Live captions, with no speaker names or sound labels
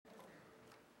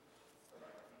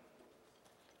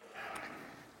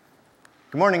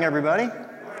Good morning, everybody.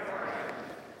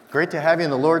 Great to have you in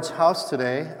the Lord's house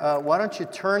today. Why don't you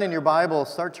turn in your Bible,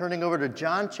 start turning over to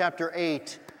John chapter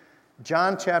 8.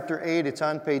 John chapter 8, it's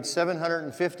on page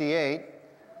 758.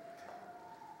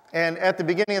 And at the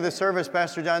beginning of the service,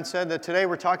 Pastor John said that today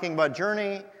we're talking about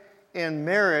journey in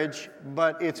marriage,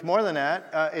 but it's more than that.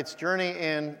 It's journey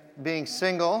in being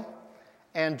single,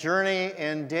 and journey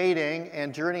in dating,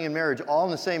 and journey in marriage, all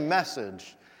in the same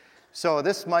message. So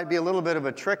this might be a little bit of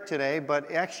a trick today,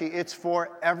 but actually it's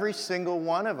for every single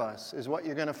one of us, is what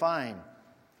you're going to find.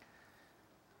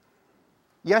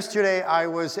 Yesterday I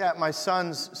was at my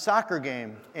son's soccer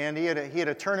game, and he had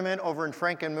a tournament over in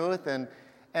Frankenmuth, and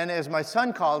as my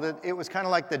son called it, it was kind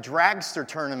of like the dragster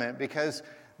tournament, because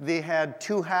they had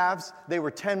two halves. They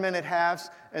were 10-minute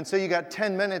halves, and so you got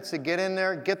 10 minutes to get in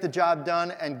there, get the job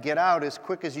done, and get out as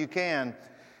quick as you can.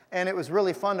 And it was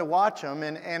really fun to watch them.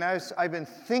 And I've been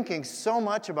thinking so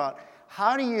much about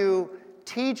how do you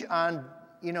teach on,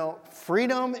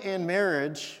 freedom in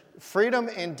marriage, freedom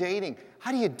in dating.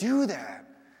 How do you do that?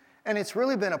 And it's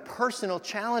really been a personal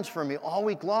challenge for me all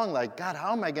week long. Like, God,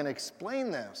 how am I going to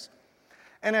explain this?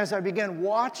 And as I began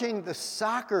watching the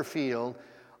soccer field,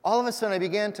 all of a sudden I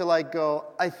began to go,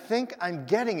 I think I'm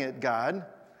getting it, God.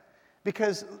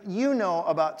 Because you know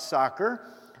about soccer.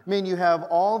 I mean, you have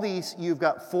you've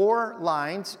got 4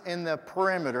 lines in the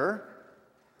perimeter,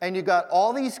 and you've got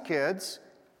all these kids,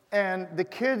 and the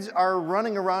kids are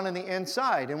running around on the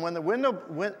inside. And when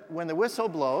the whistle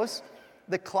blows,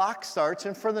 the clock starts,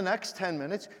 and for the next 10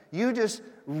 minutes, you just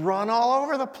run all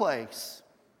over the place.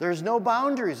 There's no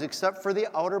boundaries except for the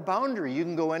outer boundary. You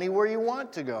can go anywhere you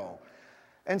want to go.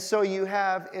 And so you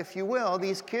have, if you will,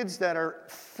 these kids that are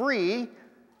free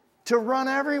to run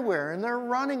everywhere, and they're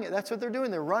running. That's what they're doing.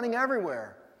 They're running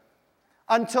everywhere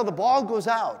until the ball goes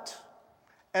out,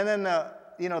 and then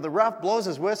the ref blows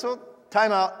his whistle,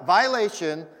 timeout,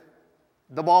 violation.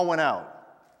 The ball went out,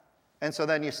 and so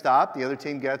then you stop. The other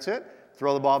team gets it,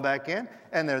 throw the ball back in,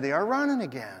 and there they are running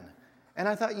again. And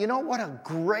I thought, what a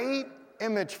great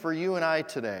image for you and I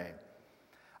today.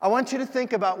 I want you to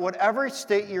think about whatever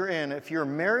state you're in. If you're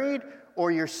married or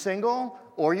you're single,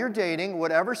 or you're dating,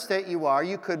 whatever state you are,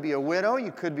 you could be a widow,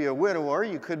 you could be a widower,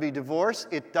 you could be divorced,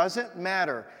 it doesn't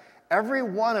matter. Every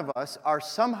one of us are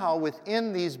somehow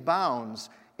within these bounds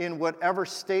in whatever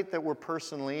state that we're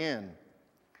personally in.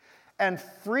 And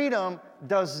freedom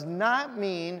does not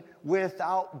mean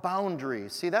without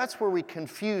boundaries. See, that's where we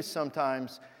confuse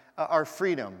sometimes our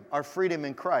freedom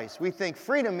in Christ. We think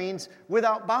freedom means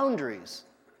without boundaries.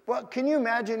 Well, can you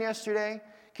imagine yesterday?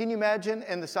 Can you imagine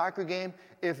in the soccer game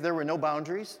if there were no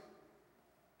boundaries?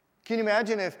 Can you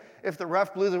imagine if the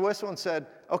ref blew the whistle and said,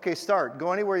 okay, start,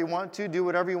 go anywhere you want to, do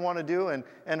whatever you want to do,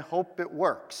 and hope it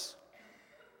works?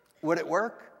 Would it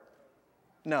work?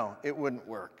 No, it wouldn't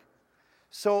work.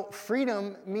 So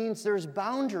freedom means there's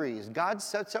boundaries. God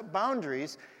sets up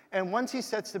boundaries, and once he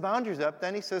sets the boundaries up,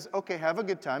 then he says, okay, have a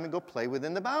good time and go play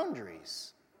within the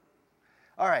boundaries.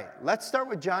 All right, let's start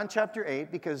with John chapter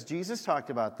 8, because Jesus talked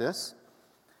about this.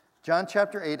 John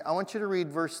chapter 8, I want you to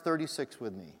read verse 36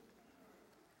 with me.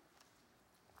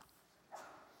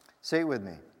 Say it with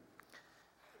me.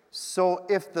 So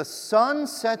if the Son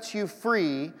sets you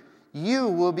free, you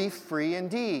will be free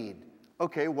indeed.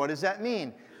 Okay, what does that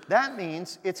mean? That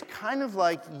means it's kind of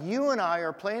like you and I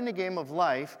are playing the game of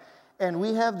life, and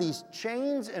we have these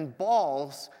chains and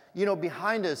balls,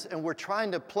 behind us, and we're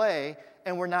trying to play,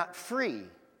 and we're not free.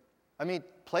 I mean,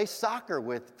 play soccer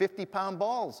with 50-pound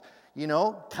balls.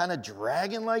 Kind of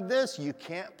dragging like this, you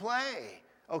can't play,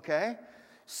 okay?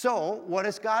 So what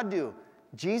does God do?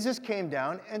 Jesus came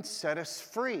down and set us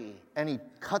free, and he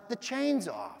cut the chains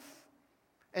off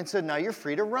and said, now you're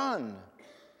free to run.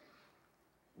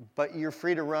 But you're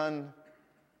free to run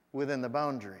within the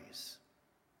boundaries.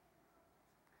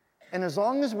 And as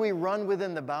long as we run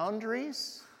within the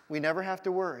boundaries, we never have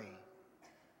to worry.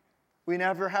 We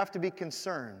never have to be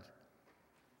concerned.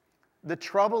 The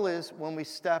trouble is when we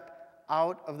step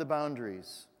out of the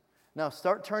boundaries. Now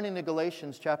start turning to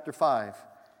Galatians chapter 5.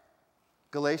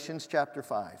 Galatians chapter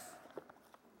 5.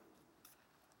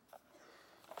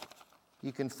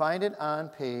 You can find it on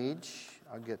page,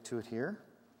 I'll get to it here,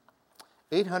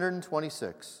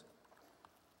 826.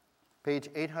 Page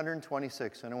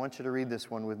 826, and I want you to read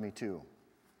this one with me too.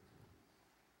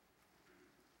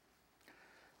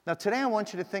 Now today I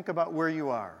want you to think about where you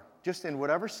are, just in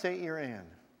whatever state you're in.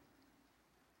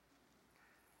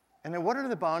 And then what are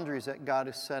the boundaries that God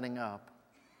is setting up?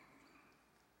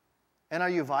 And are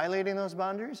you violating those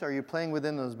boundaries? Are you playing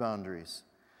within those boundaries?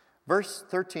 Verse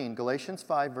 13, Galatians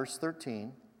 5, verse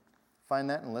 13. Find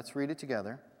that and let's read it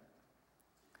together.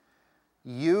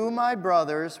 You, my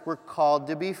brothers, were called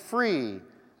to be free,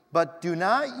 but do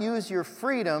not use your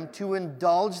freedom to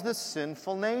indulge the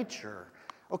sinful nature.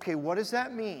 Okay, what does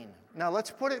that mean? Now, let's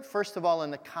put it, first of all,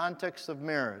 in the context of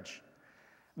marriage.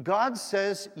 God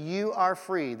says you are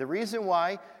free. The reason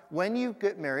why, when you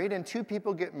get married and two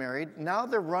people get married, now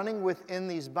they're running within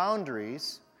these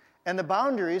boundaries. And the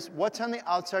boundaries, what's on the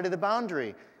outside of the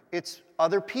boundary? It's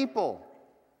other people.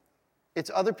 It's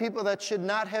other people that should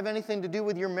not have anything to do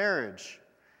with your marriage.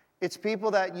 It's people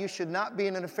that you should not be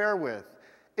in an affair with.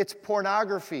 It's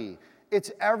pornography. It's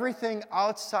everything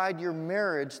outside your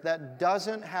marriage that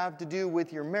doesn't have to do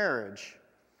with your marriage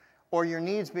or your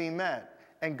needs being met.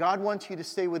 And God wants you to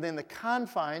stay within the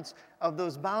confines of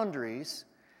those boundaries.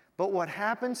 But what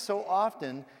happens so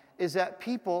often is that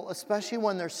people, especially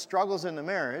when there's struggles in the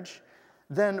marriage,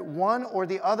 then one or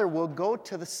the other will go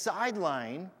to the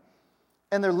sideline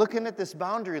and they're looking at this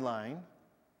boundary line.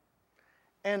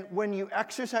 And when you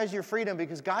exercise your freedom,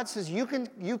 because God says you can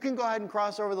go ahead and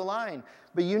cross over the line,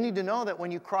 but you need to know that when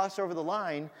you cross over the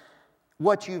line,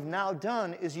 what you've now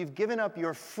done is you've given up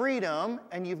your freedom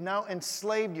and you've now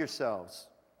enslaved yourselves.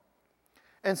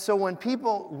 And so when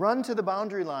people run to the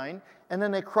boundary line and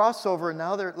then they cross over and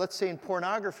now they're, let's say, in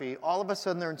pornography, all of a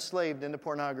sudden they're enslaved into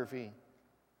pornography.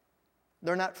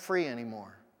 They're not free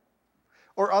anymore.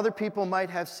 Or other people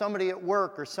might have somebody at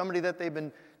work or somebody that they've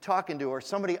been talking to or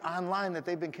somebody online that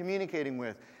they've been communicating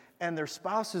with, and their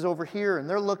spouse is over here and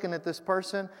they're looking at this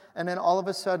person, and then all of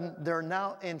a sudden they're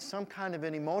now in some kind of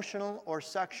an emotional or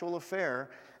sexual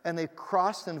affair, and they've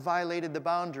crossed and violated the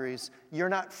boundaries. You're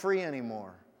not free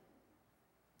anymore.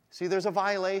 See, there's a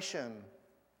violation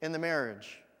in the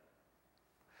marriage.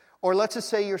 Or let's just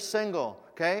say you're single,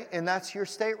 okay? And that's your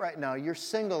state right now. You're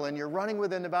single and you're running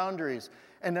within the boundaries.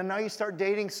 And then now you start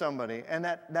dating somebody and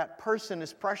that person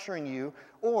is pressuring you,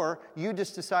 or you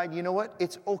just decide, you know what,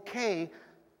 it's okay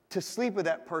to sleep with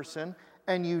that person,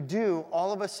 and you do,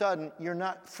 all of a sudden, you're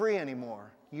not free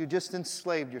anymore. You just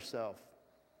enslaved yourself.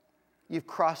 You've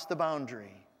crossed the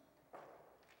boundary.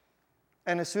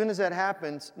 And as soon as that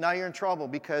happens, now you're in trouble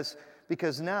because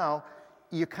now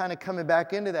you're kind of coming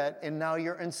back into that, and now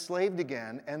you're enslaved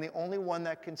again, and the only one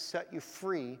that can set you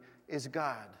free is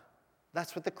God.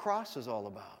 That's what the cross is all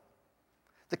about.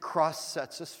 The cross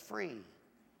sets us free.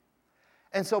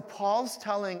 And so Paul's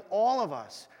telling all of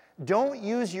us, don't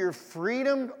use your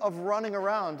freedom of running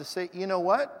around to say, you know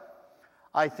what?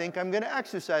 I think I'm going to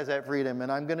exercise that freedom and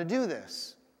I'm going to do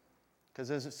this. Because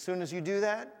as soon as you do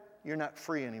that, you're not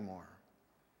free anymore.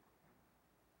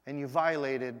 And you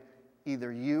violated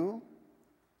either you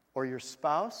or your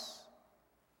spouse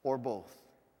or both.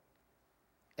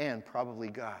 And probably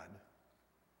God.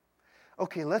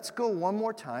 Okay, let's go one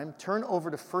more time. Turn over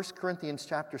to 1 Corinthians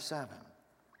chapter 7.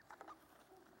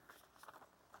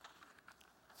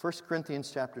 1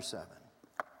 Corinthians chapter 7.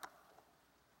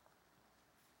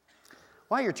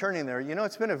 While you're turning there, you know,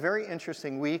 it's been a very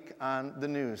interesting week on the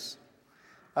news.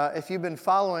 If you've been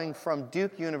following from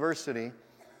Duke University,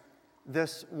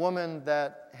 this woman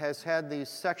that has had these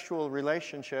sexual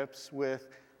relationships with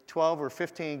 12 or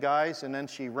 15 guys, and then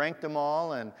she ranked them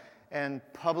all and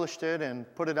published it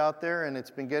and put it out there, and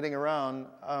it's been getting around.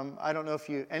 I don't know if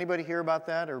anybody hear about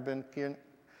that or been,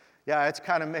 yeah, it's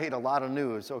kind of made a lot of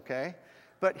news, okay?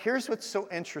 But here's what's so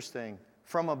interesting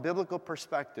from a biblical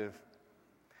perspective.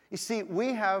 You see,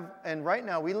 and right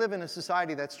now we live in a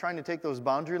society that's trying to take those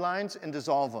boundary lines and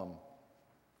dissolve them.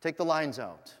 Take the lines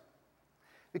out.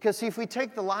 Because see, if we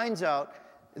take the lines out,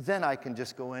 then I can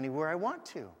just go anywhere I want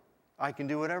to. I can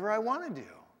do whatever I want to do.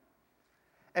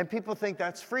 And people think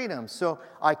that's freedom. So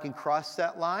I can cross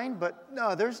that line, but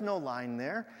no, there's no line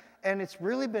there. And it's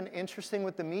really been interesting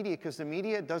with the media because the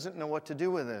media doesn't know what to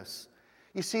do with this.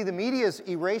 You see, the media has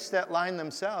erased that line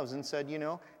themselves and said, you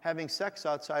know, having sex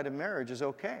outside of marriage is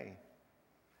okay.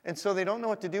 And so they don't know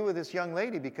what to do with this young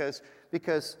lady because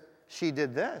she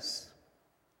did this,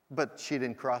 but she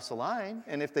didn't cross a line.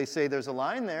 And if they say there's a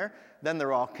line there, then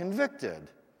they're all convicted.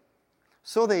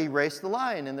 So they erase the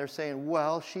line and they're saying,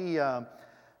 well, she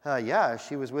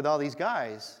was with all these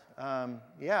guys.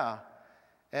 Yeah.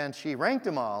 And she ranked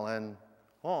them all. And,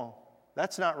 oh,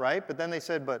 that's not right. But then they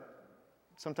said, but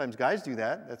sometimes guys do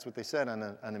that. That's what they said on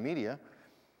the media.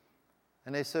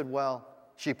 And they said, well,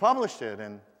 she published it.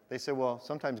 And they said, well,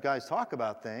 sometimes guys talk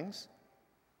about things.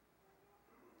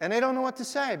 And they don't know what to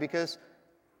say because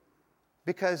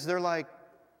they're like,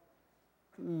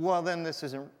 well, then this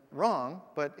isn't wrong,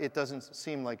 but it doesn't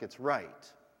seem like it's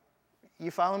right.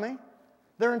 You follow me?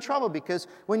 They're in trouble because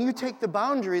when you take the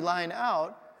boundary line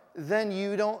out, then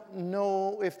you don't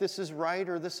know if this is right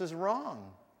or this is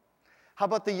wrong. How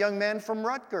about the young man from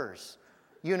Rutgers?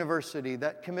 university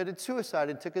that committed suicide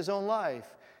and took his own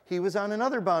life. He was on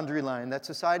another boundary line that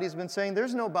society's been saying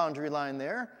there's no boundary line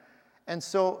there. And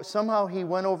so somehow he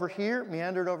went over here,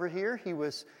 meandered over here.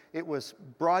 It was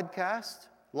broadcast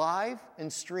live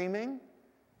and streaming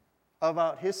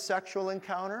about his sexual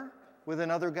encounter with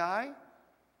another guy.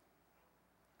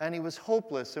 And he was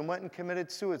hopeless and went and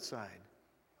committed suicide.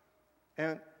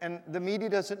 And the media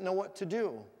doesn't know what to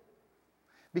do.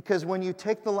 Because when you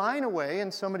take the line away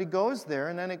and somebody goes there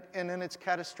and then it's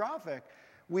catastrophic,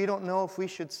 we don't know if we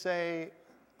should say,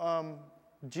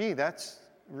 gee, that's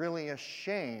really a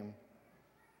shame.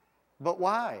 But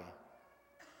why?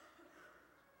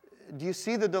 Do you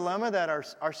see the dilemma that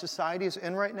our society is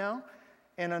in right now?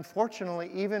 And unfortunately,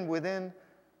 even within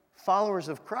followers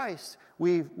of Christ,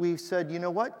 we've said, you know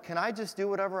what? Can I just do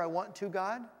whatever I want to,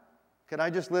 God? Can I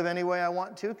just live any way I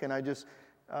want to? Can I just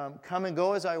come and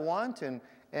go as I want?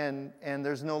 And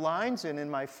there's no lines, and in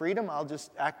my freedom, I'll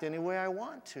just act any way I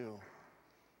want to.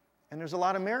 And there's a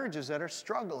lot of marriages that are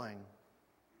struggling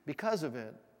because of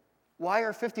it. Why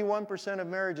are 51% of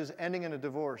marriages ending in a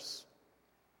divorce?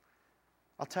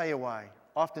 I'll tell you why.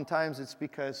 Oftentimes it's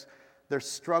because they're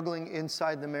struggling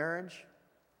inside the marriage,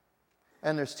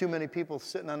 and there's too many people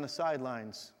sitting on the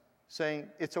sidelines saying,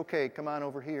 it's okay, come on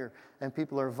over here. And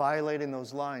people are violating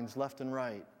those lines left and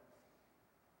right.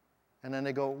 And then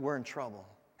they go, we're in trouble.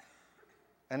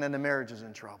 And then the marriage is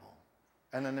in trouble.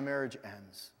 And then the marriage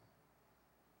ends.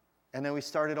 And then we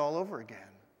start it all over again.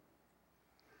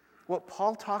 Well,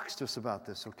 Paul talks to us about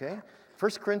this, okay?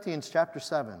 1 Corinthians chapter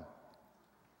 7,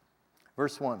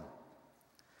 verse 1.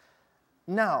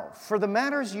 Now, for the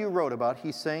matters you wrote about,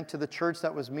 he's saying to the church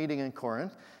that was meeting in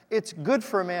Corinth, it's good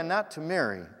for a man not to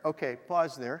marry. Okay,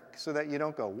 pause there so that you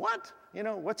don't go, what? You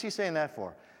know, what's he saying that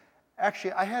for?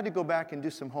 Actually, I had to go back and do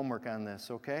some homework on this,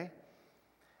 okay?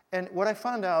 And what I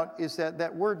found out is that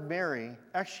that word marry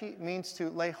actually means to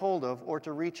lay hold of or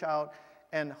to reach out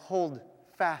and hold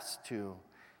fast to.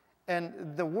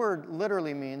 And the word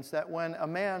literally means that when a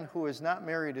man who is not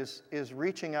married is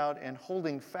reaching out and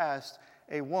holding fast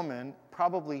a woman,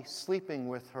 probably sleeping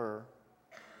with her,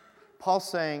 Paul's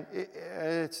saying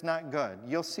it's not good.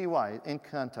 You'll see why. In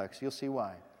context, you'll see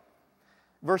why.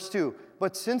 Verse 2,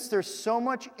 but since there's so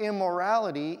much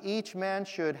immorality, each man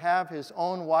should have his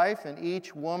own wife and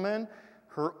each woman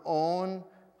her own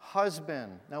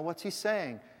husband. Now what's he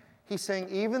saying? He's saying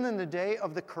even in the day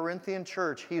of the Corinthian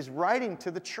church, he's writing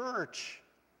to the church.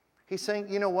 He's saying,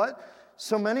 you know what?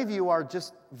 So many of you are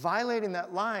just violating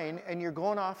that line and you're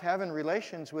going off having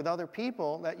relations with other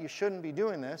people that you shouldn't be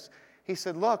doing this. He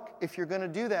said, look, if you're going to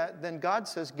do that, then God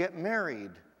says get married.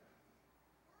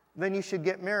 Then you should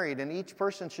get married, and each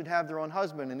person should have their own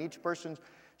husband, and each person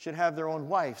should have their own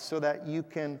wife so that you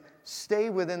can stay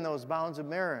within those bounds of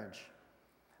marriage.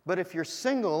 But if you're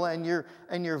single and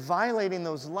you're violating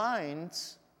those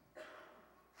lines,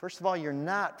 first of all, you're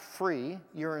not free,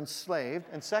 you're enslaved.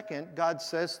 And second, God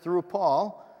says through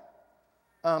Paul,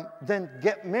 then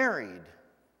get married.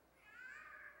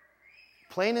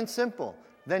 Plain and simple.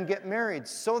 Then get married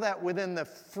so that within the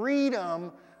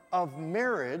freedom of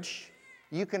marriage,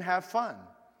 you can have fun.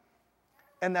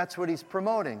 And that's what he's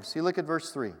promoting. So you look at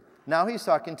verse 3. Now he's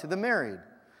talking to the married.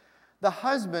 The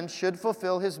husband should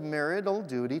fulfill his marital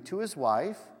duty to his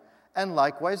wife, and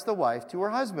likewise the wife to her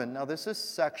husband. Now this is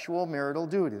sexual marital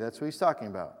duty. That's what he's talking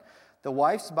about. The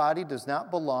wife's body does not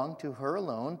belong to her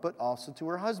alone, but also to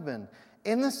her husband.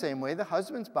 In the same way, the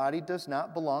husband's body does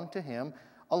not belong to him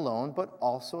alone, but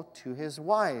also to his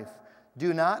wife.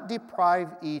 Do not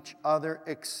deprive each other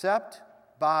except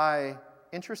by,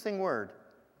 interesting word,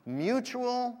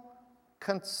 mutual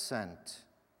consent,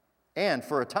 and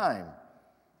for a time,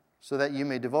 so that you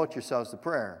may devote yourselves to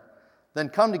prayer. Then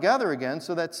come together again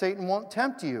so that Satan won't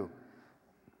tempt you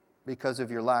because of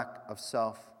your lack of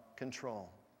self-control.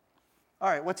 All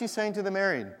right, what's he saying to the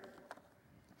married?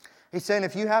 He's saying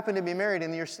if you happen to be married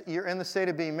and you're in the state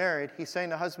of being married, he's saying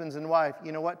to husbands and wife,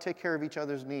 you know what? Take care of each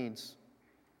other's needs.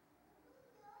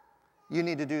 You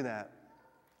need to do that.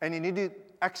 And you need to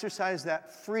exercise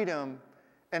that freedom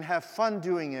and have fun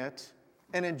doing it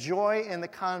and enjoy in the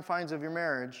confines of your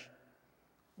marriage.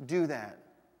 Do that.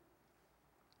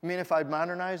 I mean, if I'd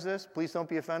modernize this, please don't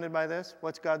be offended by this.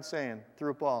 What's God saying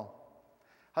through Paul?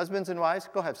 Husbands and wives,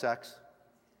 go have sex.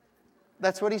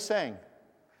 That's what he's saying.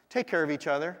 Take care of each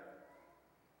other.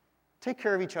 Take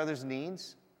care of each other's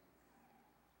needs.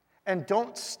 And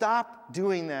don't stop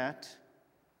doing that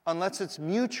unless it's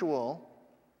mutual.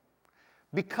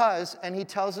 Because, and he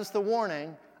tells us the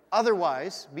warning,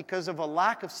 otherwise, because of a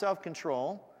lack of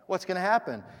self-control, what's going to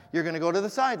happen? You're going to go to the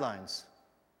sidelines.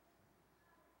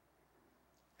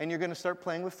 And you're going to start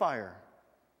playing with fire.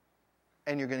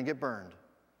 and you're going to get burned,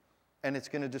 and it's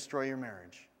going to destroy your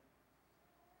marriage.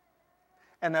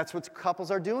 And that's what couples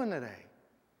are doing today.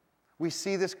 We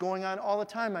see this going on all the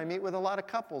time. I meet with a lot of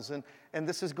couples, and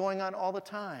this is going on all the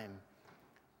time.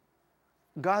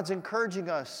 God's encouraging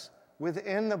us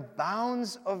within the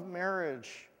bounds of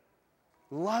marriage.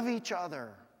 Love each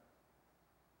other.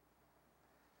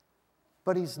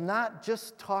 But he's not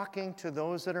just talking to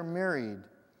those that are married.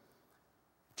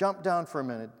 Jump down for a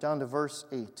minute, down to verse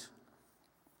 8.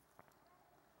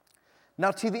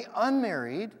 Now to the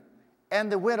unmarried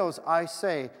and the widows I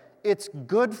say, it's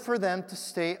good for them to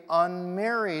stay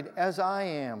unmarried as I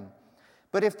am.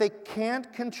 But if they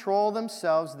can't control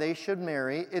themselves, they should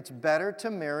marry. It's better to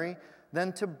marry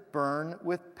than to burn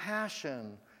with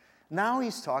passion. Now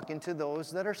he's talking to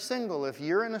those that are single. If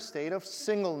you're in a state of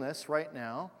singleness right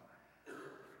now,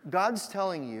 God's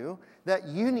telling you that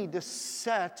you need to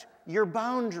set your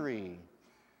boundary.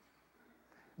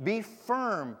 Be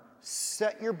firm.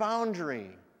 Set your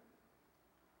boundary.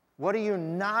 What are you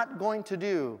not going to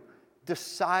do?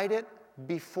 Decide it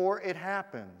before it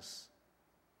happens.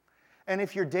 And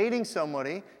if you're dating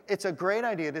somebody, it's a great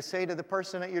idea to say to the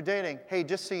person that you're dating, hey,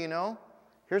 just so you know,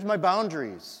 here's my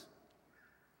boundaries.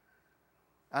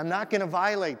 I'm not going to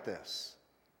violate this.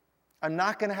 I'm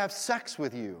not going to have sex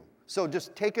with you. So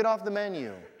just take it off the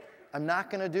menu. I'm not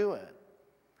going to do it.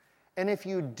 And if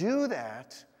you do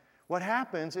that, what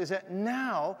happens is that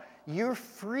now you're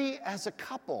free as a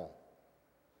couple.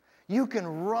 You can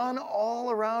run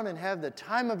all around and have the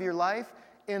time of your life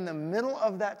in the middle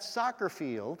of that soccer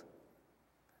field,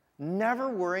 never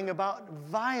worrying about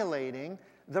violating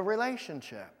the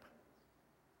relationship.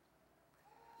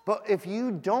 But if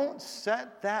you don't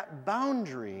set that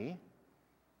boundary,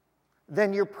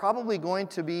 then you're probably going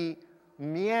to be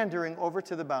meandering over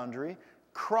to the boundary,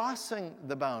 crossing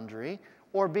the boundary,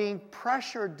 or being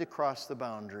pressured to cross the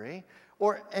boundary,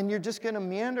 and you're just going to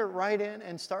meander right in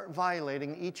and start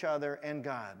violating each other and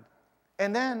God.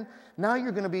 And then, now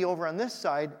you're going to be over on this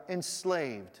side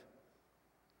enslaved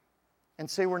and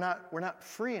say we're not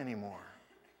free anymore.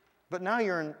 But now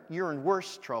you're in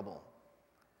worse trouble.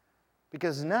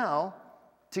 Because now,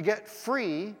 to get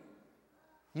free,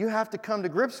 you have to come to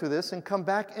grips with this and come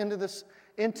back into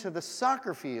the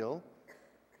soccer field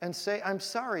and say, I'm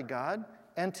sorry, God.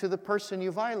 And to the person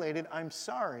you violated, I'm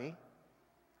sorry.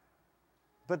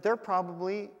 But they're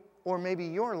probably, or maybe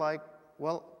you're like,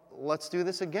 well, let's do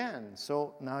this again.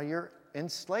 So now you're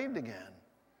enslaved again.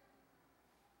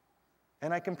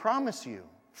 And I can promise you,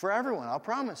 for everyone, I'll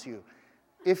promise you,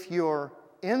 if you're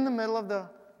in the middle of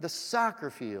the soccer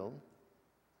field,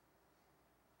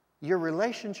 your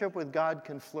relationship with God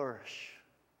can flourish.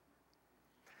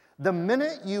 The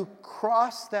minute you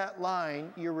cross that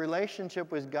line, your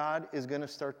relationship with God is going to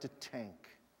start to tank.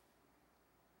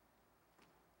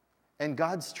 And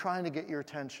God's trying to get your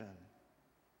attention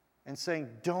and saying,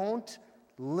 don't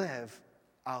live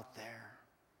out there.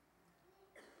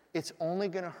 It's only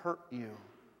going to hurt you.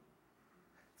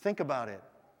 Think about it.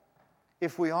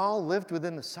 If we all lived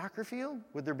within the soccer field,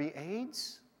 would there be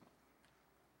AIDS,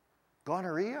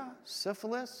 gonorrhea,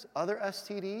 syphilis, other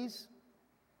STDs,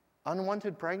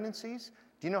 unwanted pregnancies?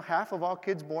 Do you know half of all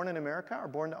kids born in America are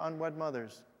born to unwed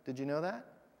mothers? Did you know that?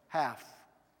 Half.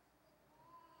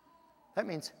 That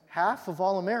means half of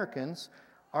all Americans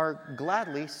are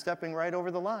gladly stepping right over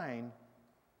the line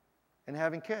and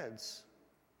having kids.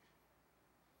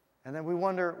 And then we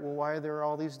wonder, well, why are there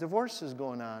all these divorces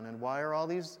going on? And why are all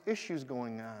these issues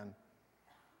going on?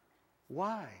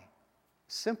 Why?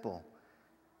 Simple.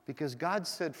 Because God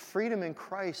said freedom in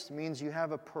Christ means you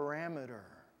have a parameter.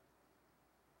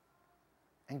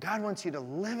 And God wants you to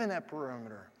live in that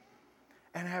parameter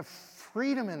and have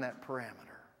freedom in that parameter.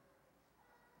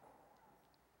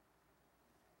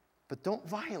 But don't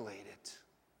violate it.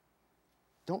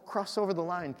 Don't cross over the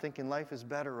line thinking life is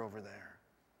better over there.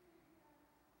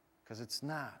 Because it's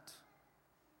not.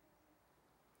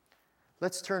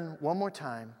 Let's turn one more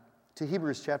time to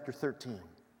Hebrews chapter 13.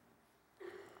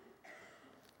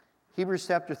 Hebrews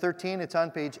chapter 13, it's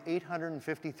on page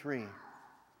 853.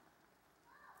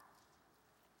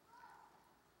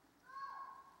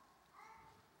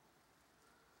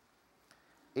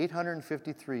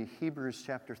 Hebrews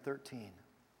chapter 13.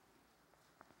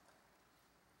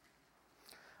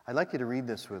 I'd like you to read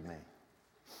this with me.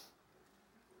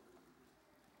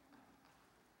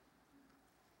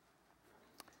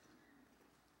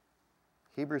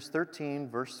 Hebrews 13,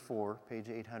 verse 4, page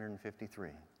 853.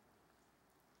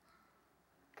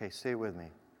 Okay, say it with me.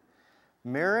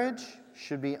 Marriage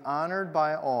should be honored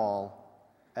by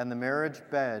all, and the marriage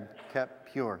bed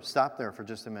kept pure. Stop there for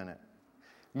just a minute.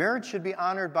 Marriage should be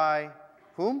honored by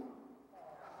whom?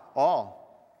 All.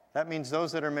 That means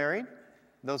those that are married,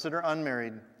 those that are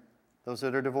unmarried, those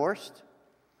that are divorced,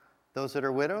 those that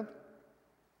are widowed,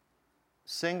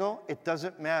 single, it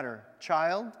doesn't matter.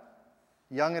 Child,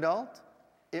 young adult,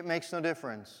 it makes no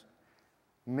difference.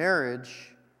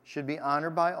 Marriage should be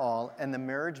honored by all, and the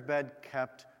marriage bed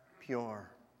kept pure.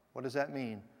 What does that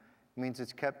mean? It means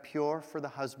it's kept pure for the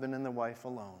husband and the wife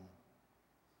alone.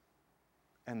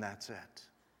 And that's it.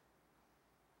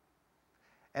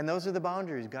 And those are the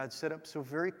boundaries God set up so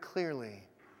very clearly.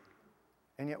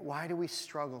 And yet, why do we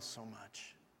struggle so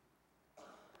much?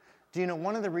 Do you know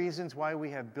one of the reasons why we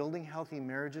have Building Healthy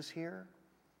Marriages here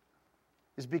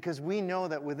is because we know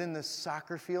that within the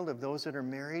soccer field of those that are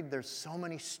married, there's so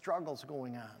many struggles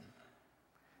going on.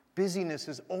 Busyness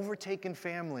has overtaken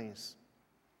families.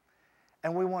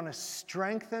 And we want to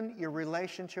strengthen your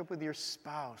relationship with your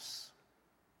spouse.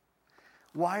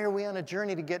 Why are we on a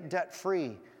journey to get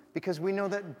debt-free? Because we know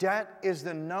that debt is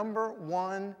the number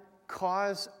one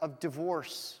cause of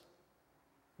divorce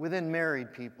within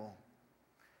married people.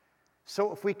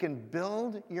 So if we can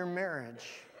build your marriage,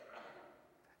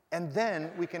 and then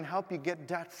we can help you get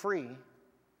debt-free,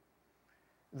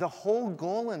 the whole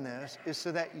goal in this is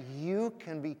so that you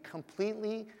can be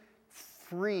completely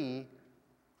free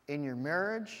in your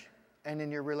marriage and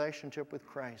in your relationship with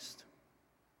Christ.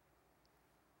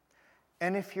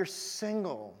 And if you're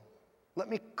single, let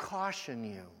me caution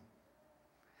you.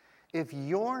 If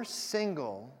you're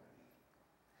single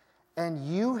and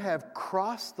you have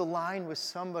crossed the line with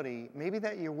somebody, maybe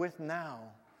that you're with now,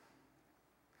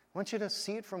 I want you to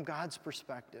see it from God's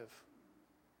perspective.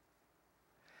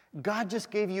 God just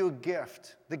gave you a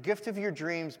gift, the gift of your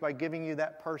dreams by giving you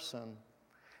that person.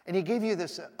 And He gave you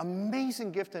this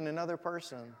amazing gift in another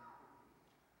person.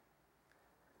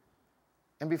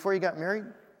 And before you got married,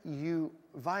 you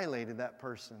violated that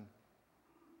person.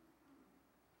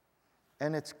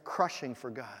 And it's crushing for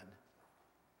God.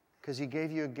 Because He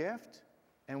gave you a gift,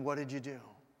 and what did you do?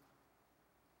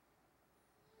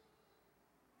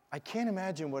 I can't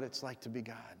imagine what it's like to be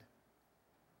God.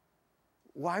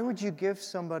 Why would you give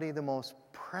somebody the most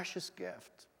precious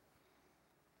gift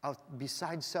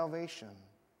besides salvation?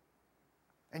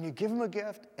 And you give them a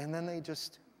gift, and then they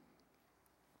just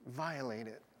violate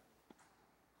it.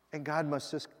 And God must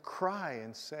just cry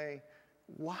and say,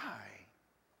 why?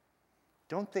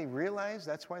 Don't they realize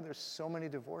that's why there's so many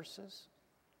divorces?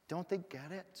 Don't they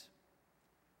get it?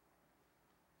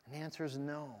 And the answer is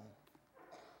no,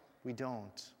 we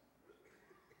don't.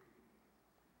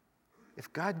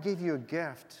 If God gave you a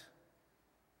gift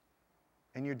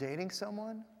and you're dating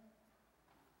someone,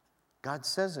 God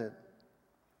says it.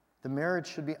 The marriage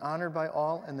should be honored by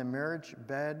all, and the marriage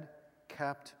bed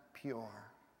kept pure.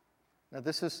 Now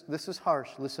this is harsh.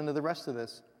 Listen to the rest of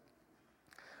this.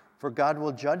 For God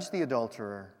will judge the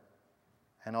adulterer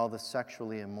and all the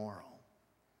sexually immoral.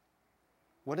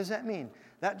 What does that mean?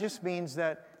 That just means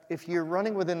that if you're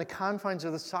running within the confines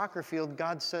of the soccer field,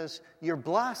 God says you're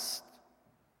blessed.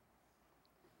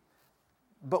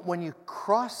 But when you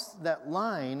cross that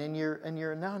line and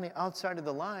you're now on the outside of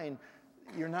the line,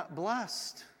 you're not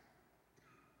blessed.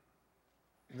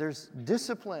 There's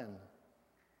discipline.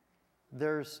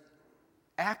 There's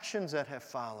actions that have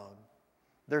followed.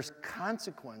 There's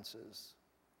consequences.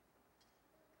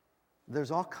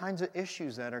 There's all kinds of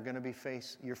issues that are going to be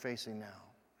you're facing now.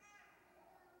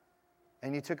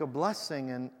 And you took a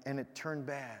blessing and it turned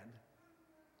bad.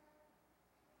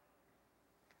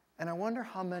 And I wonder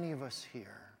how many of us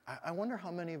here, I wonder how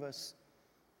many of us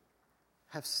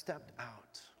have stepped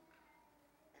out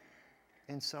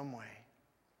in some way.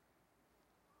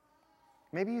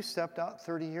 Maybe you stepped out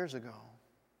 30 years ago.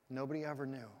 Nobody ever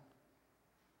knew.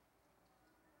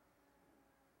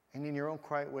 And in your own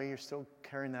quiet way, you're still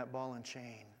carrying that ball and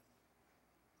chain.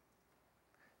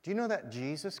 Do you know that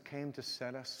Jesus came to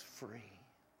set us free?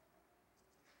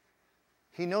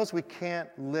 He knows we can't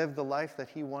live the life that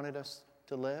He wanted us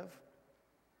to live.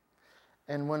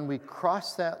 And when we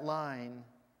cross that line,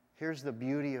 here's the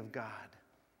beauty of God.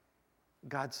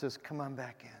 God says, come on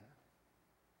back in.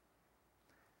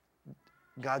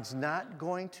 God's not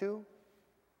going to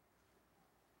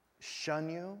shun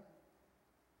you.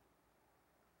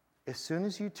 As soon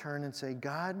as you turn and say,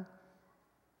 God,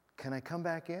 can I come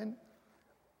back in?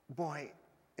 Boy,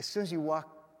 as soon as you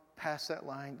walk past that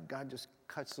line, God just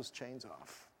cuts those chains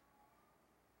off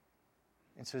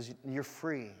and says, you're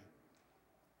free.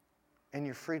 And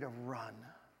you're free to run.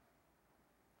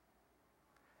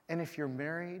 And if you're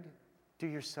married, do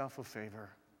yourself a favor.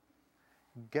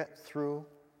 Get through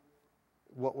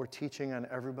what we're teaching on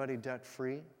Everybody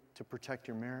Debt-Free to protect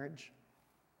your marriage.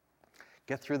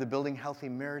 Get through the Building Healthy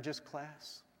Marriages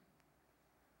class.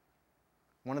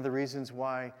 One of the reasons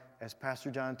why, as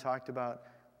Pastor John talked about,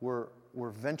 we're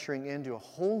venturing into a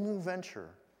whole new venture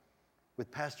with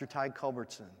Pastor Ty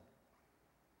Culbertson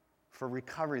for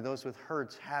recovery, those with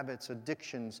hurts, habits,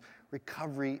 addictions,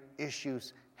 recovery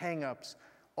issues, hang-ups,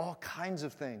 all kinds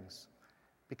of things.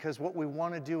 Because what we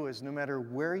want to do is, no matter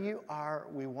where you are,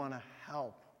 we want to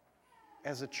help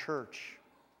as a church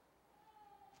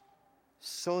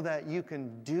so that you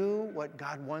can do what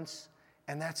God wants,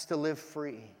 and that's to live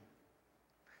free.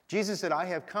 Jesus said, I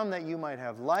have come that you might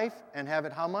have life and have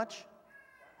it how much?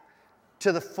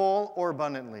 To the full or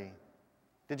abundantly.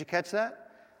 Did you catch that?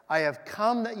 I have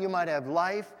come that you might have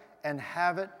life and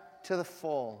have it to the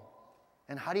full.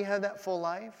 And how do you have that full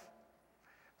life?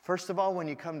 First of all, when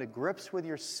you come to grips with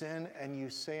your sin and you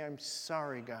say, I'm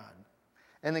sorry, God.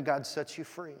 And then God sets you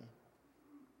free.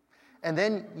 And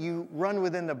then you run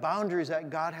within the boundaries that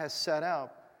God has set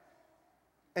up.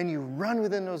 And you run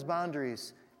within those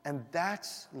boundaries. And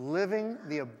that's living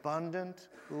the abundant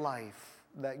life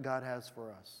that God has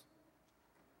for us.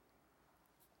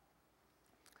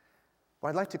 Well,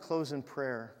 I'd like to close in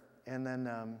prayer, and then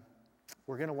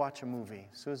we're going to watch a movie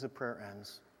as soon as the prayer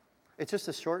ends. It's just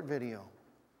a short video.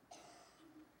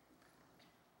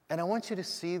 And I want you to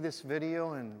see this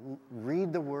video and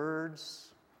read the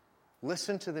words,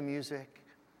 listen to the music,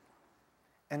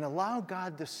 and allow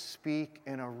God to speak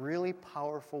in a really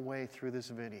powerful way through this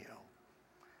video.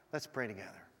 Let's pray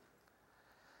together.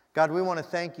 God, we want to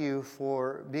thank you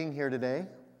for being here today.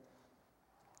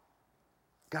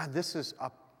 God, this is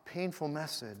a painful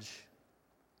message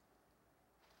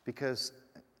because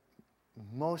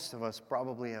most of us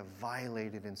probably have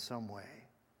violated in some way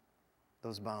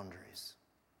those boundaries.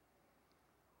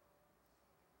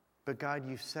 But God,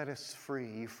 you've set us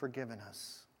free. You've forgiven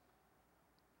us.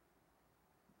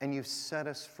 And you've set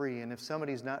us free. And if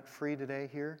somebody's not free today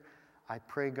here, I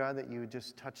pray, God, that you would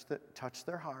just touch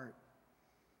their heart,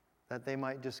 that they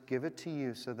might just give it to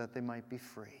you so that they might be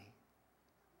free.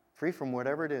 Free from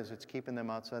whatever it is that's keeping them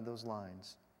outside those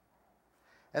lines.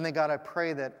 And then, God, I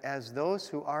pray that as those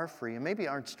who are free, and maybe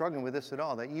aren't struggling with this at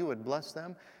all, that you would bless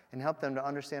them and help them to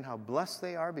understand how blessed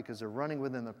they are because they're running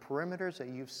within the perimeters that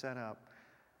you've set up.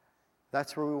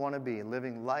 That's where we want to be,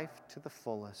 living life to the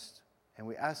fullest. And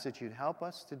we ask that you'd help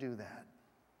us to do that.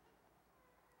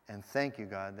 And thank you,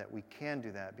 God, that we can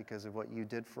do that because of what you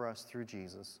did for us through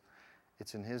Jesus.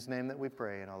 It's in his name that we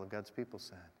pray, and all of God's people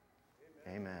said,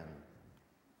 Amen. Amen.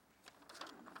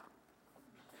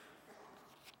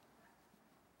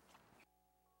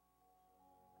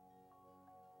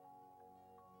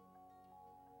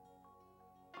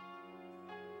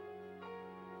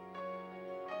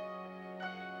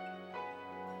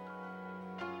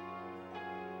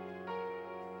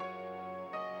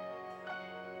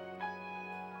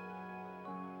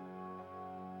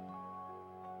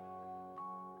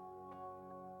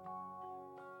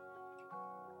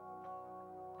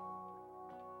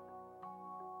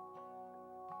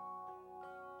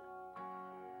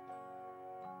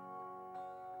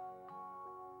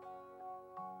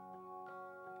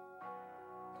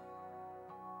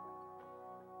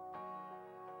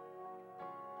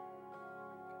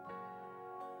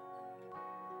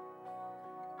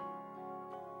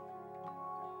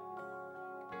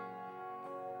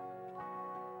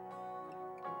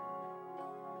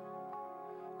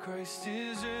 Christ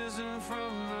is risen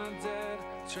from the dead,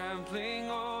 trampling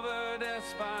over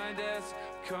death by death.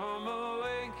 Come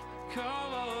awake,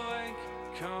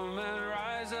 come and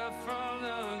rise up from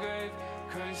the grave.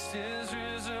 Christ is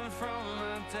risen from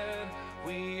the dead,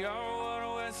 we are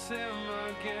one with him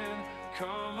again.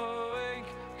 Come awake,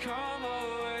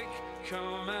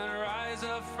 come and rise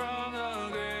up from the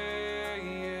grave.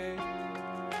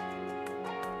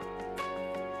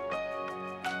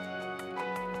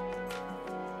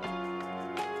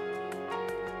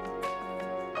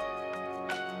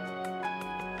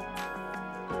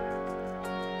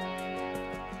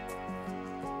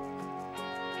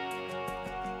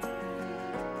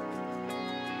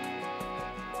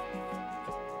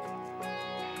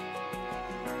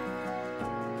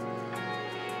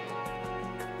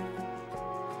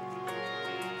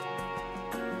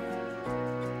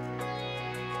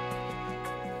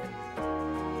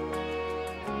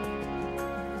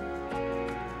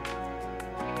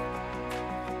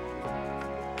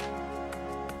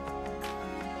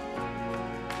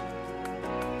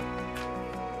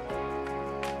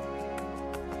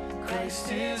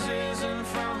 Christ is risen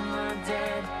from the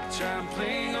dead,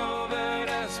 trampling over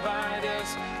death by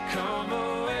death. Come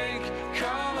awake,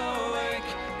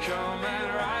 come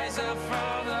and rise up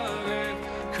from the grave.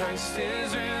 Christ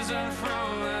is risen.